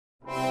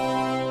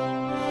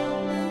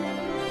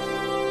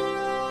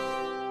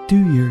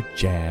Do your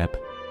jab.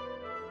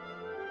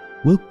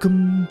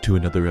 Welcome to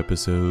another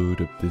episode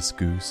of This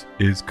Goose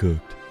is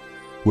Cooked,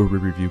 where we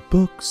review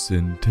books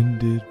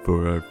intended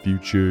for our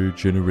future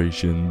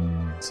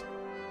generations.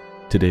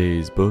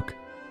 Today's book,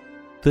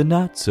 The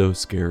Not So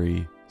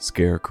Scary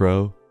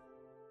Scarecrow,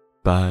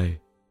 by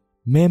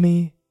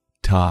Mammy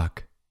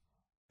Tak,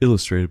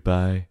 illustrated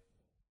by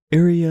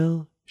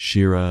Ariel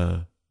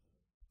Shira,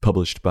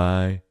 published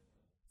by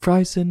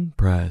Fryson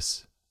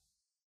Press.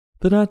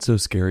 The Not So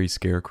Scary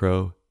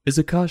Scarecrow is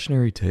a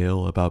cautionary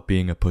tale about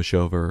being a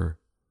pushover.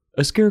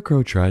 A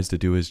scarecrow tries to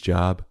do his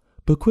job,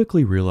 but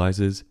quickly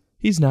realizes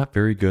he's not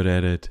very good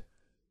at it.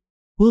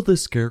 Will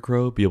this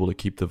scarecrow be able to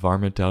keep the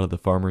varmint out of the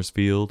farmer's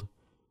field,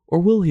 or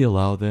will he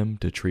allow them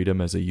to treat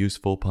him as a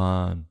useful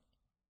pawn?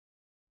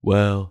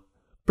 Well,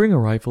 bring a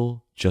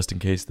rifle just in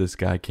case this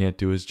guy can't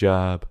do his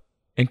job,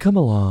 and come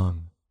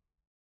along.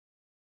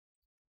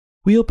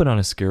 We open on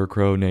a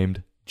scarecrow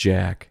named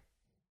Jack.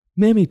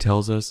 Mammy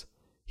tells us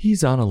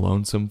he's on a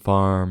lonesome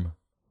farm.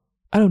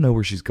 I don't know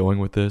where she's going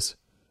with this,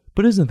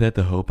 but isn't that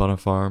the hope on a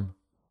farm?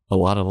 A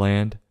lot of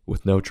land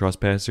with no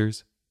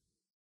trespassers?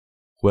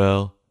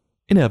 Well,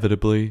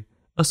 inevitably,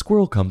 a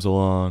squirrel comes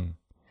along,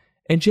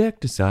 and Jack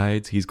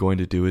decides he's going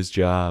to do his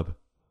job.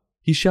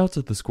 He shouts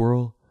at the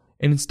squirrel,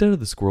 and instead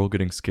of the squirrel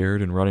getting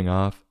scared and running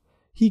off,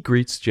 he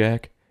greets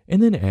Jack and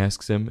then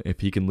asks him if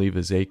he can leave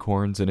his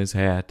acorns in his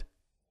hat.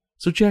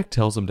 So Jack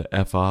tells him to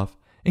F off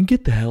and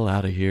get the hell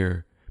out of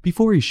here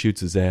before he shoots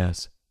his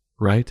ass,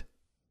 right?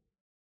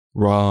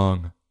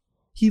 Wrong.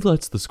 He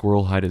lets the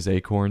squirrel hide his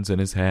acorns in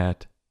his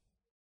hat.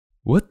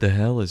 What the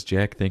hell is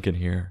Jack thinking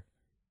here?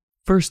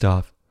 First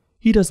off,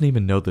 he doesn't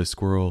even know this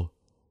squirrel,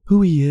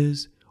 who he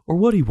is, or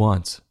what he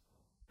wants.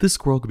 This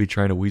squirrel could be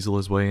trying to weasel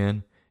his way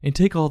in and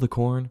take all the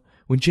corn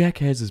when Jack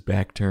has his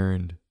back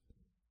turned.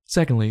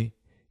 Secondly,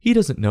 he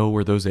doesn't know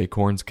where those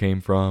acorns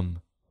came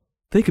from.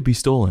 They could be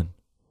stolen.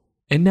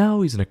 And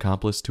now he's an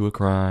accomplice to a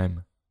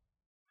crime.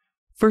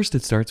 First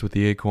it starts with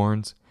the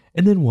acorns,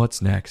 and then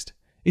what's next?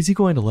 Is he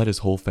going to let his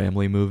whole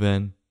family move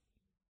in?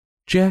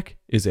 Jack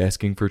is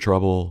asking for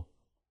trouble.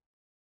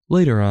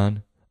 Later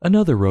on,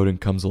 another rodent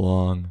comes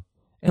along,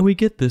 and we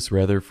get this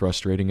rather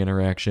frustrating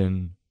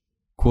interaction.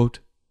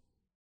 Quote,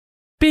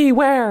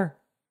 "Beware!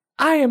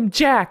 I am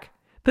Jack,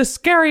 the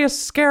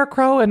scariest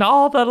scarecrow in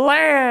all the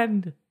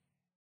land!"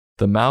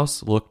 The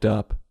mouse looked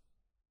up.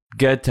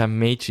 "Good to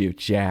meet you,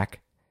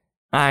 Jack.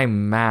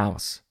 I'm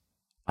Mouse.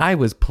 I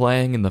was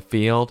playing in the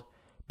field,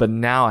 but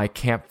now I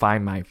can't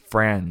find my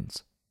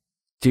friends.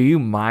 Do you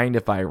mind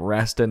if I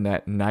rest in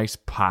that nice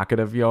pocket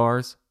of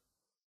yours?"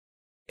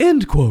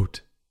 End quote.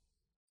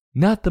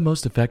 Not the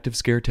most effective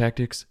scare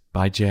tactics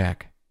by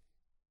Jack.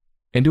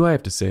 And do I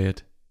have to say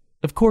it?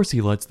 Of course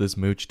he lets this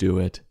mooch do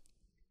it.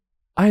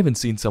 I haven't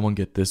seen someone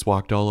get this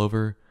walked all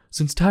over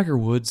since Tiger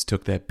Woods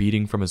took that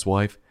beating from his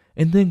wife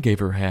and then gave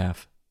her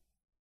half.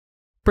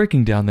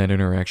 Breaking down that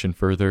interaction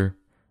further,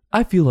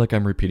 I feel like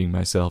I'm repeating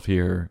myself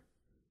here.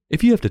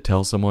 If you have to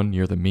tell someone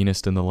you're the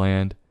meanest in the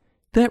land,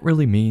 that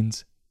really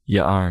means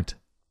you aren't.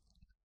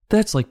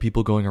 That's like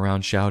people going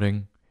around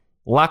shouting,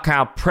 "Look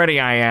how pretty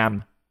I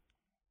am!"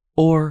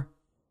 Or,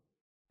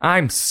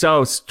 "I'm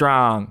so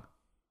strong!"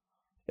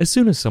 As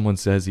soon as someone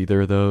says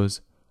either of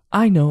those,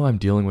 I know I'm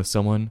dealing with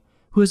someone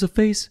who has a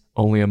face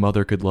only a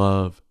mother could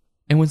love,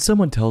 and when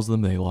someone tells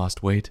them they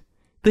lost weight,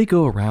 they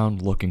go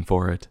around looking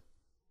for it.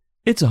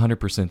 It's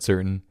 100%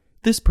 certain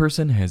this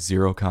person has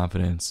zero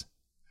confidence.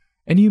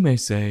 And you may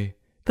say,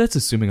 "That's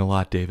assuming a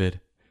lot,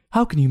 David.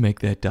 How can you make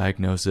that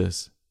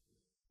diagnosis?"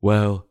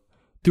 Well,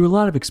 through a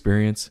lot of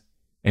experience,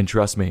 and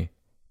trust me,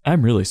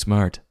 I'm really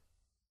smart.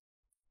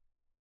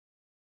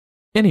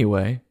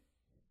 Anyway,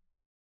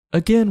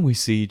 again we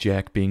see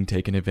Jack being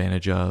taken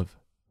advantage of.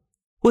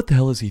 What the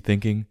hell is he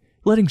thinking,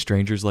 letting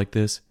strangers like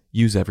this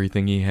use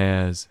everything he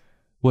has?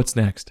 What's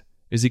next?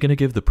 Is he going to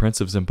give the Prince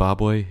of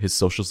Zimbabwe his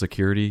social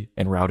security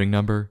and routing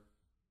number?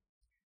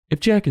 If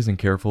Jack isn't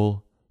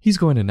careful, he's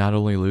going to not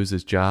only lose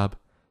his job,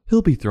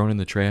 he'll be thrown in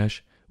the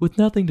trash with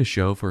nothing to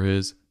show for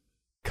his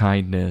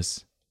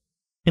kindness.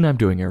 And I'm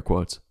doing air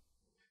quotes.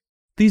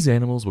 These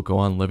animals will go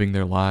on living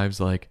their lives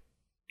like,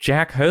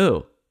 "Jack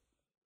who?"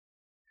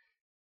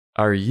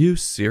 Are you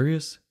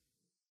serious?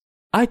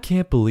 I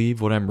can't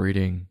believe what I'm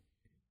reading.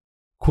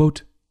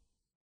 Quote,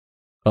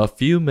 "A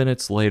few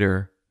minutes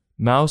later,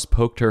 Mouse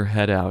poked her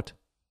head out.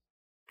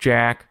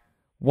 'Jack,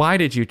 why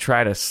did you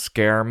try to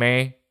scare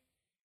me?'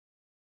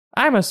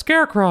 'I'm a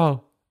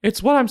scarecrow.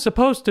 It's what I'm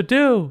supposed to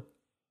do.'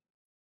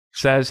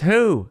 'Says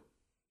who?'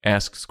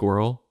 asked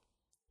Squirrel.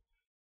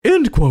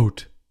 End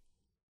quote.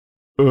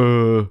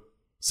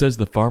 Says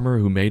the farmer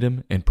who made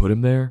him and put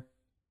him there.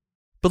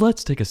 But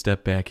let's take a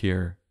step back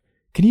here.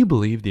 Can you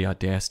believe the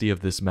audacity of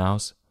this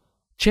mouse?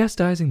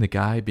 Chastising the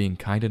guy being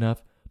kind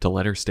enough to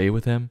let her stay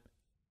with him?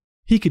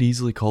 He could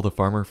easily call the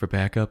farmer for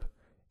backup,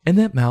 and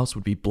that mouse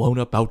would be blown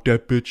up out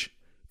that bitch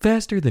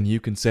faster than you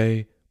can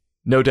say,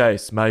 "No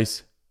dice,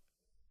 mice."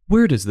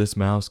 Where does this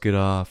mouse get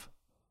off?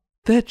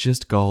 That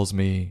just galls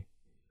me.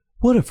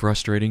 What a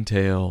frustrating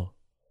tale.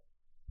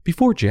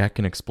 Before Jack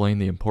can explain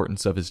the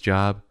importance of his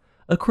job,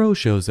 a crow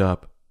shows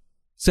up.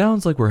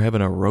 Sounds like we're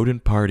having a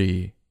rodent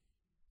party.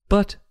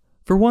 But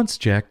for once,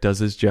 Jack does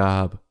his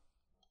job.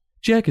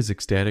 Jack is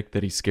ecstatic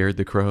that he scared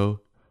the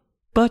crow,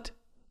 but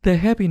the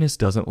happiness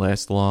doesn't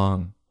last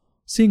long.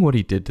 Seeing what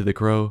he did to the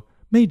crow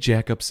made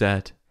Jack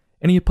upset,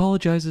 and he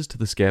apologizes to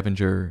the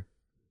scavenger.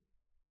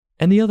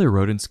 And the other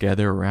rodents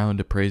gather around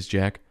to praise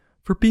Jack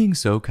for being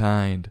so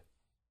kind.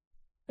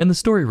 And the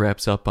story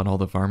wraps up on all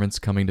the varmints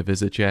coming to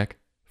visit Jack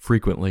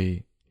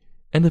frequently,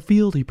 and the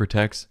field he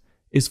protects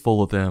is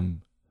full of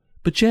them.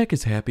 But Jack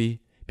is happy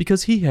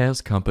because he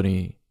has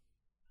company.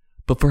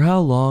 But for how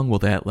long will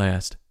that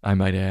last, I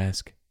might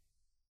ask?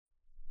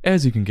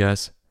 As you can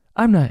guess,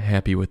 I'm not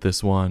happy with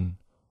this one.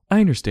 I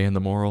understand the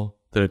moral,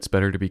 that it's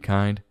better to be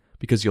kind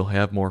because you'll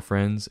have more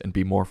friends and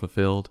be more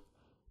fulfilled,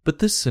 but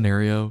this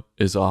scenario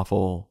is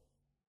awful.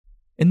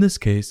 In this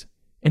case,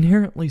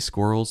 inherently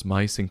squirrels,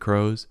 mice, and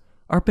crows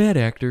are bad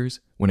actors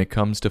when it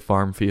comes to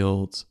farm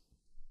fields.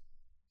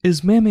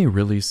 Is Mammy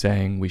really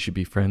saying we should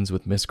be friends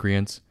with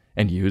miscreants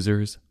and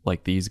users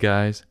like these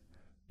guys?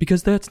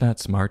 Because that's not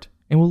smart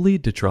and will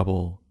lead to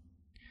trouble.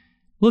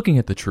 Looking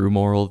at the true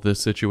moral of this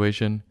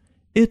situation,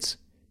 it's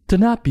to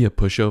not be a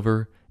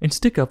pushover and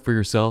stick up for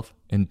yourself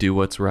and do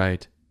what's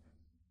right.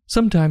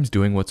 Sometimes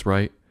doing what's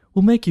right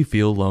will make you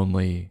feel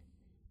lonely.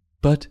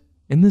 But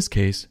in this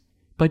case,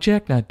 by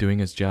Jack not doing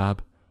his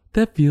job,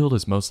 that field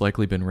has most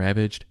likely been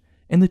ravaged,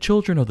 and the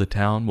children of the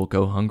town will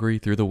go hungry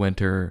through the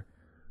winter,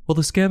 while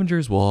the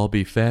scavengers will all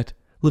be fat,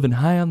 living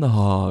high on the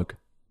hog.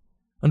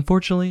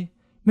 Unfortunately,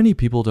 many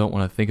people don't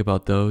want to think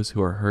about those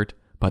who are hurt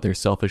by their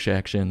selfish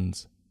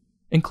actions,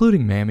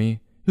 including Mammy,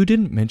 who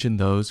didn't mention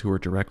those who were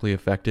directly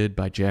affected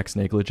by Jack's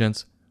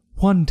negligence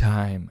one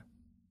time.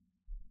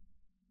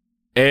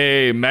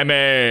 Hey,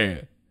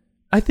 Mammy!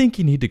 I think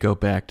you need to go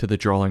back to the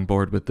drawing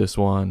board with this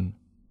one.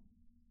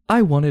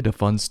 I wanted a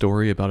fun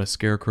story about a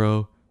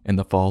scarecrow in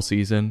the fall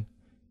season.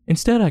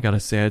 Instead, I got a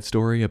sad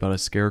story about a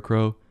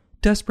scarecrow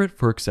desperate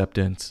for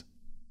acceptance.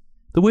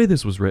 The way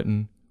this was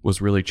written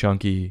was really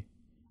chunky.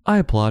 I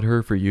applaud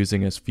her for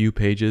using as few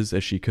pages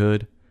as she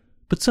could,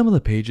 but some of the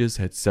pages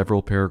had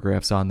several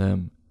paragraphs on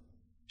them.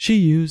 She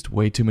used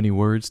way too many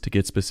words to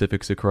get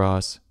specifics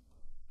across.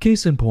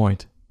 Case in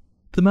point,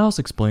 the mouse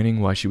explaining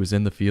why she was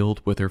in the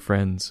field with her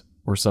friends,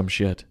 or some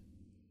shit.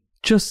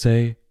 Just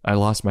say, I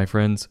lost my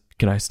friends,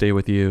 can I stay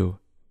with you?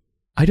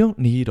 I don't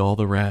need all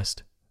the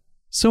rest.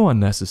 So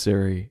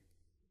unnecessary.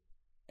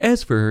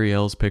 As for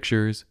Ariel's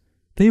pictures,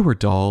 they were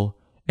dull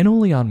and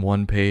only on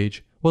one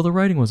page, while the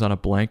writing was on a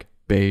blank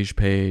beige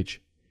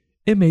page.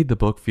 It made the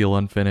book feel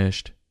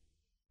unfinished.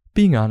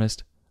 Being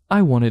honest,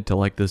 I wanted to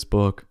like this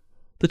book.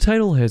 The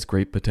title has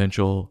great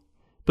potential,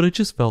 but it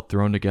just felt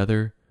thrown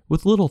together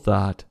with little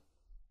thought.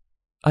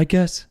 I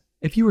guess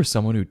if you were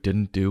someone who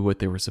didn't do what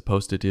they were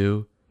supposed to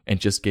do and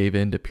just gave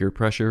in to peer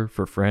pressure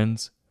for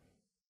friends,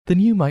 then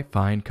you might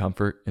find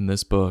comfort in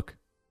this book.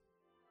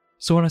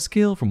 So on a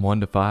scale from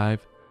 1 to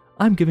 5,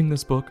 I'm giving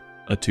this book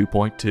a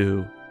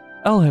 2.2.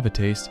 I'll have a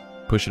taste,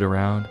 push it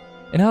around,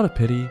 and out of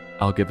pity,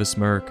 I'll give a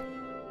smirk.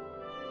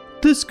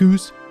 This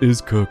goose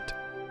is cooked.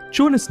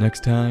 Join us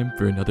next time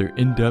for another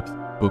in-depth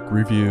book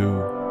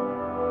review.